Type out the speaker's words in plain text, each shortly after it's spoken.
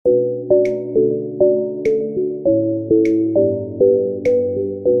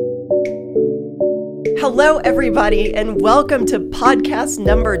Hello, everybody, and welcome to podcast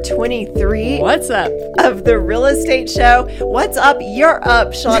number 23. What's up? Of the Real Estate Show. What's up? You're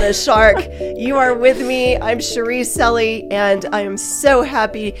up, Shauna Shark. You are with me. I'm Cherie Selly, and I am so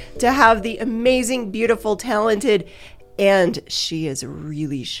happy to have the amazing, beautiful, talented, and she is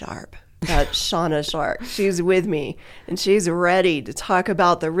really sharp. That's Shauna Shark. She's with me, and she's ready to talk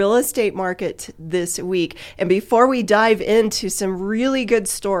about the real estate market this week. And before we dive into some really good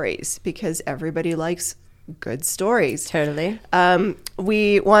stories, because everybody likes good stories. Totally.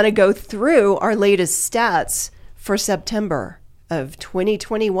 We want to go through our latest stats for September of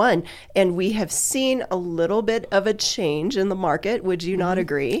 2021, and we have seen a little bit of a change in the market. Would you not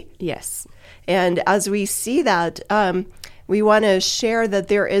agree? Yes. And as we see that, we want to share that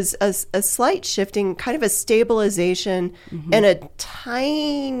there is a slight shifting, kind of a stabilization, and a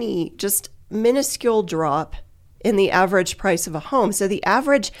tiny, just minuscule drop in the average price of a home. So the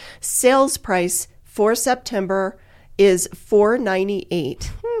average sales price for September is $498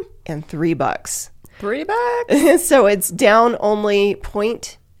 and $3. $3? So it's down only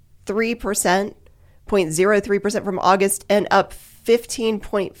 0.3%, 0.03% from August, and up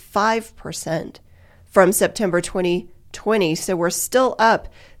 15.5% from September 2020. So we're still up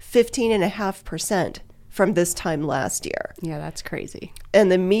 15.5% from this time last year. Yeah, that's crazy.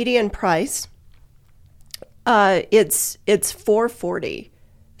 And the median price, it's $440.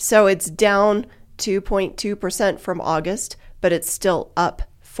 So it's down 2.2% from August, but it's still up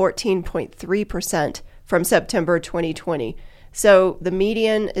 14.3% from September 2020. So the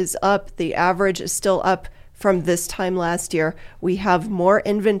median is up, the average is still up from this time last year. We have more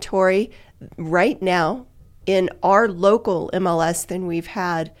inventory right now in our local MLS than we've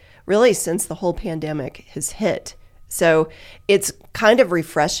had really since the whole pandemic has hit. So it's kind of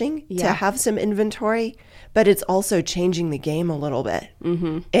refreshing to have some inventory, but it's also changing the game a little bit.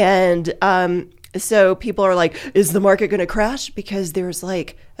 And so people are like, is the market going to crash? Because there's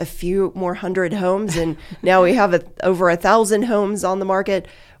like a few more hundred homes, and now we have over 1,000 homes on the market.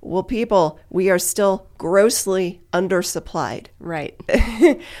 Well, people, we are still grossly undersupplied. Right.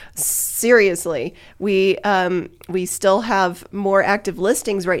 Seriously, we still have more active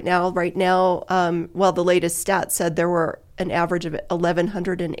listings right now. Well, the latest stat said there were an average of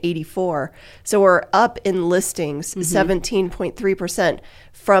 1,184. So we're up in listings 17.3%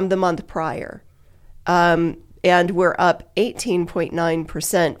 from the month prior. And we're up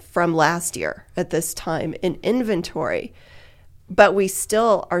 18.9% from last year at this time in inventory. But we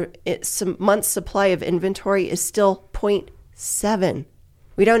still are, some months supply of inventory is still 0.7.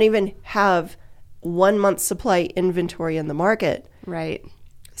 We don't even have 1 month supply inventory in the market. Right.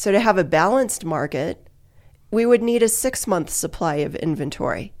 So to have a balanced market, we would need a 6-month supply of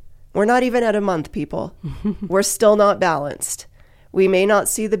inventory. We're not even at a month, people. We're still not balanced. We may not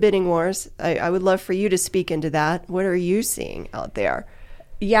see the bidding wars. I would love for you to speak into that. What are you seeing out there?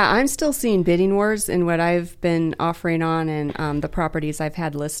 Yeah, I'm still seeing bidding wars in what I've been offering on and the properties I've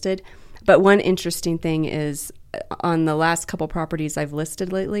had listed. But one interesting thing is on the last couple properties I've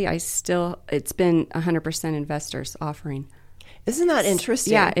listed lately, it's been 100% investors offering. Isn't that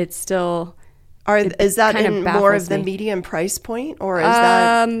interesting? Yeah, it's still... Is that in more of the median price point, or is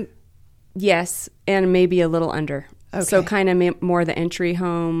that... Yes, and maybe a little under. Okay. So kind of more the entry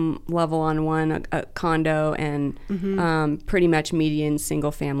home level on one, a condo, and pretty much median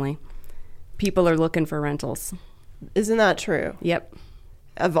single family. People are looking for rentals. Isn't that true? Yep.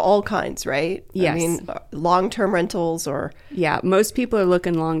 Of all kinds, right? Yes. I mean, long-term rentals or... Yeah, most people are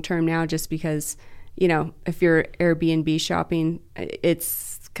looking long-term now just because, if you're Airbnb shopping,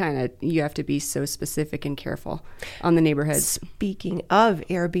 it's kind of, you have to be so specific and careful on the neighborhoods. Speaking of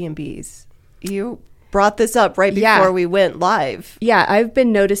Airbnbs, you brought this up right before we went live. Yeah, I've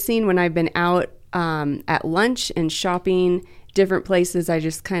been noticing when I've been out at lunch and shopping different places, I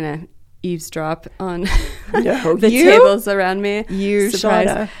just kind of eavesdrop on the tables around me.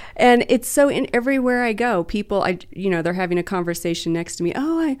 Shauna. And it's so everywhere I go, people, they're having a conversation next to me.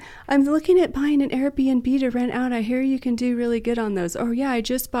 Oh, I'm looking at buying an Airbnb to rent out. I hear you can do really good on those. Oh yeah, I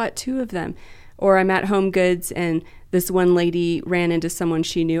just bought 2 of them. Or I'm at Home Goods and this one lady ran into someone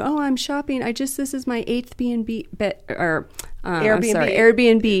she knew. Oh, I'm shopping. This is my 8th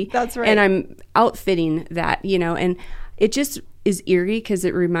Airbnb. That's right. And I'm outfitting that, and it just is eerie because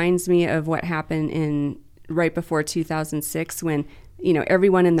it reminds me of what happened right before 2006 when,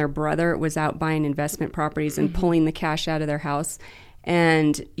 everyone and their brother was out buying investment properties and pulling the cash out of their house.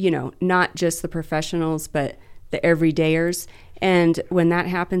 And, not just the professionals, but the everydayers. And when that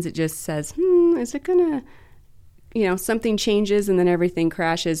happens, it just says, is it going to, something changes and then everything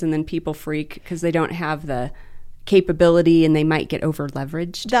crashes and then people freak because they don't have the capability and they might get over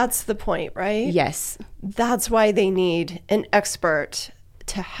leveraged. That's the point, right? Yes. That's why they need an expert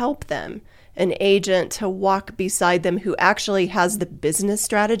to help them, an agent to walk beside them who actually has the business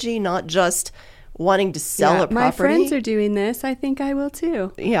strategy, not just wanting to sell a property. My friends are doing this. I think I will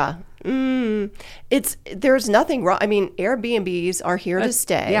too. Yeah. There's nothing wrong. I mean, Airbnbs are here to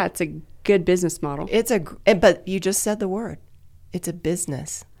stay. Yeah, it's a good business model. But you just said the word. It's a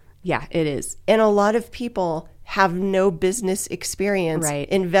business. Yeah, it is. And a lot of people have no business experience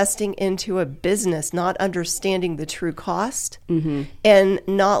investing into a business, not understanding the true cost and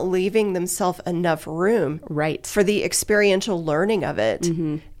not leaving themselves enough room for the experiential learning of it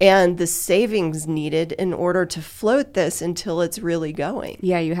and the savings needed in order to float this until it's really going.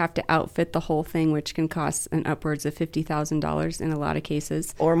 Yeah, you have to outfit the whole thing, which can cost upwards of $50,000 in a lot of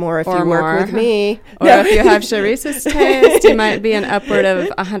cases. Or more if you work with me. Or if you have Sharice's taste, you might be an upward of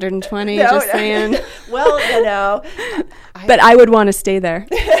 120, just saying. Well, you know. But I would want to stay there.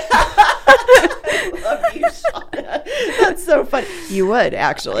 I love you, Shauna. That's so funny. You would,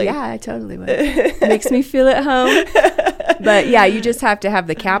 actually. Yeah, I totally would. Makes me feel at home. But yeah, you just have to have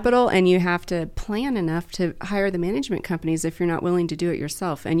the capital and you have to plan enough to hire the management companies if you're not willing to do it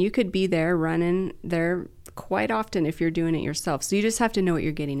yourself. And you could be there running there quite often if you're doing it yourself. So you just have to know what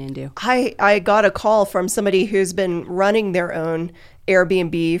you're getting into. I got a call from somebody who's been running their own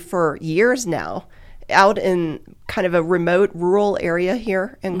Airbnb for years now, out in kind of a remote rural area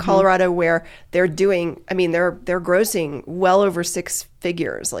here in Colorado where they're doing, they're grossing well over 6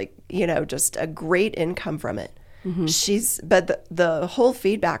 figures, like, just a great income from it. But the whole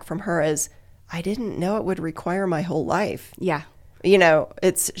feedback from her is, I didn't know it would require my whole life. Yeah.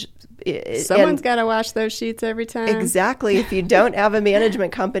 Someone's got to wash those sheets every time. Exactly. If you don't have a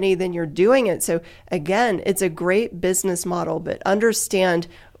management company, then you're doing it. So again, it's a great business model, but understand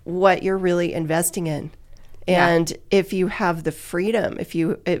what you're really investing in. And if you have the freedom,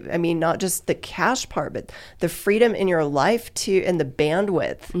 not just the cash part, but the freedom in your life and the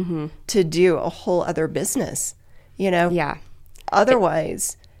bandwidth to do a whole other business, Yeah.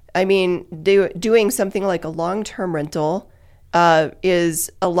 Otherwise, doing something like a long-term rental is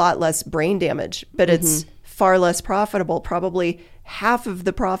a lot less brain damage, but it's far less profitable, probably half of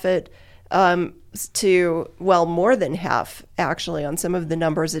the profit more than half, actually, on some of the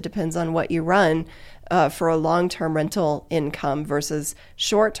numbers. It depends on what you run for a long-term rental income versus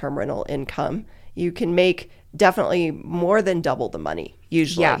short-term rental income. You can make definitely more than double the money,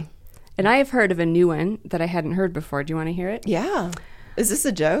 usually. Yeah. And I have heard of a new one that I hadn't heard before. Do you want to hear it? Yeah. Is this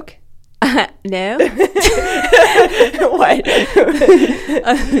a joke? No. What?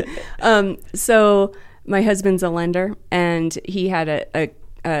 So my husband's a lender, and he had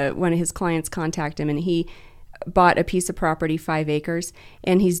one of his clients contact him, and he bought a piece of property, 5 acres,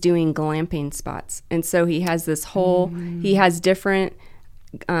 and he's doing glamping spots. And so he has this whole, he has different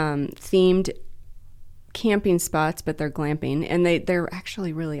themed camping spots, but they're glamping, and they're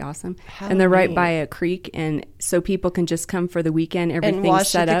actually really awesome. And they're right by a creek, and so people can just come for the weekend. Everything's and wash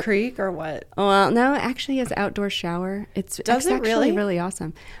set at up. The creek or what? Well, no, actually, has outdoor shower. It's actually really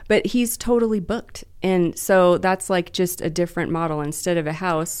awesome. But he's totally booked, and so that's like just a different model. Instead of a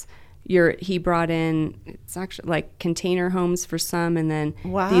house, he brought in, it's actually like container homes for some, and then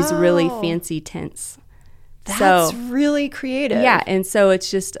these really fancy tents. That's really creative. Yeah, and so it's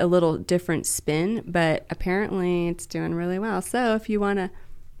just a little different spin, but apparently it's doing really well. So if you want to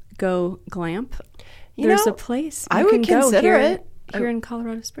go glamp, there's a place I would consider it here in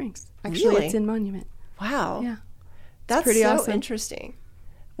Colorado Springs. Actually, it's in Monument. Wow. Yeah. That's pretty so awesome. Interesting.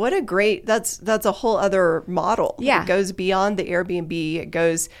 What a great, that's a whole other model. Yeah. It goes beyond the Airbnb. It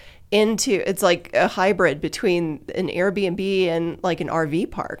goes into, it's like a hybrid between an Airbnb and like an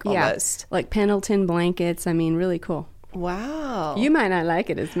RV park almost. Yeah, like Pendleton blankets. Really cool. Wow. You might not like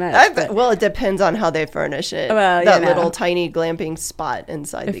it as much. Well, it depends on how they furnish it. Well, that little tiny glamping spot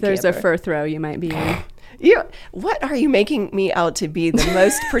inside the camper. If there's a fur throw, you might be in. What are you making me out to be? The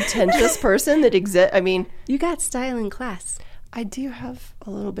most pretentious person that exists? You got style and class. I do have a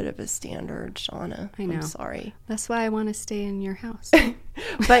little bit of a standard, Shauna. I know. I'm sorry. That's why I want to stay in your house.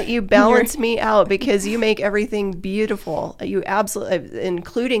 But you balance me out because you make everything beautiful. You absolutely,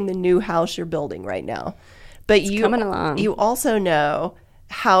 including the new house you're building right now. But it's coming along. You also know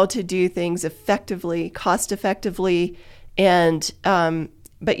how to do things effectively, cost effectively, and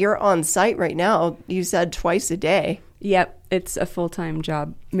but you're on site right now. You said twice a day. Yep, it's a full-time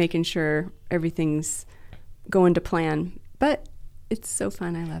job, making sure everything's going to plan. But it's so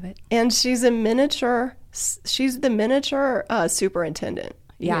fun. I love it. And she's the miniature superintendent.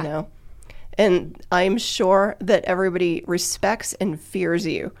 Yeah. And I'm sure that everybody respects and fears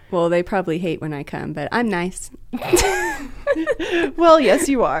you. Well, they probably hate when I come, but I'm nice. Well, yes,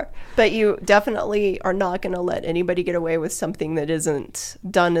 you are. But you definitely are not going to let anybody get away with something that isn't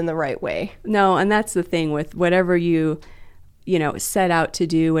done in the right way. No, and that's the thing with whatever you set out to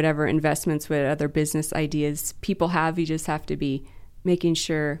do, whatever investments, what other business ideas people have, you just have to be making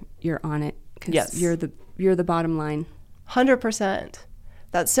sure you're on it, because you're the bottom line. 100%.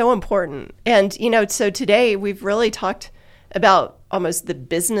 That's so important. And, so today we've really talked about almost the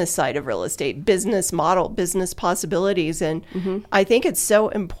business side of real estate, business model, business possibilities. And I think it's so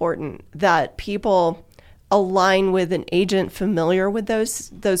important that people align with an agent familiar with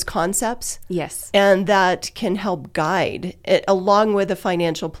those concepts. Yes. And that can help guide it, along with a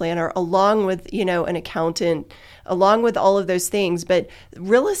financial planner, along with, an accountant, along with all of those things. But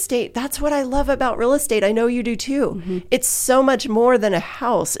real estate, that's what I love about real estate. I know you do too. It's so much more than a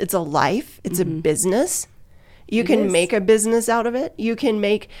house. It's a life. It's a business. You can make a business out of it.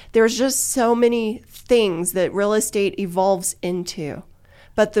 There's just so many things that real estate evolves into.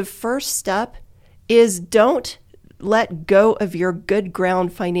 But the first step is don't let go of your good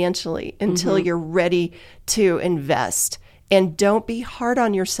ground financially until you're ready to invest. And don't be hard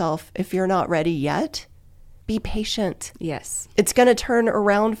on yourself if you're not ready yet. Be patient. Yes. It's going to turn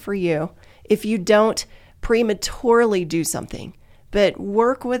around for you if you don't prematurely do something, but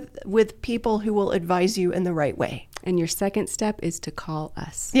work with people who will advise you in the right way. And your second step is to call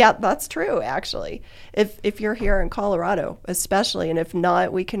us. Yeah, that's true, actually. If you're here in Colorado, especially, and if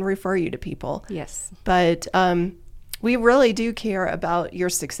not, we can refer you to people. Yes. But we really do care about your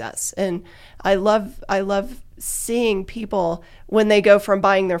success. And I love seeing people when they go from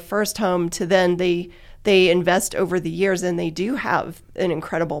buying their first home to then they invest over the years, and they do have an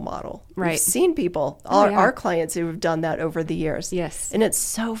incredible model. Right. We've seen people, our clients who have done that over the years. Yes. And it's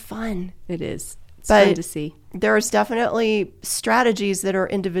so fun. It is. It's fun to see. There's definitely strategies that are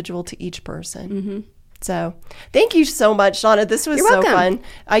individual to each person. So thank you so much, Shauna. This was so fun.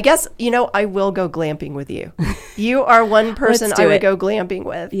 I guess, I will go glamping with you. You are one person I would go glamping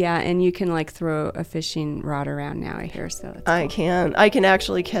with. Yeah, and you can throw a fishing rod around now, I hear. So that's cool. I can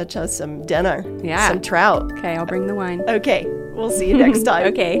actually catch us some dinner. Yeah. Some trout. Okay, I'll bring the wine. Okay. We'll see you next time.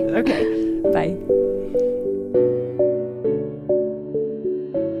 Okay. Okay. Bye.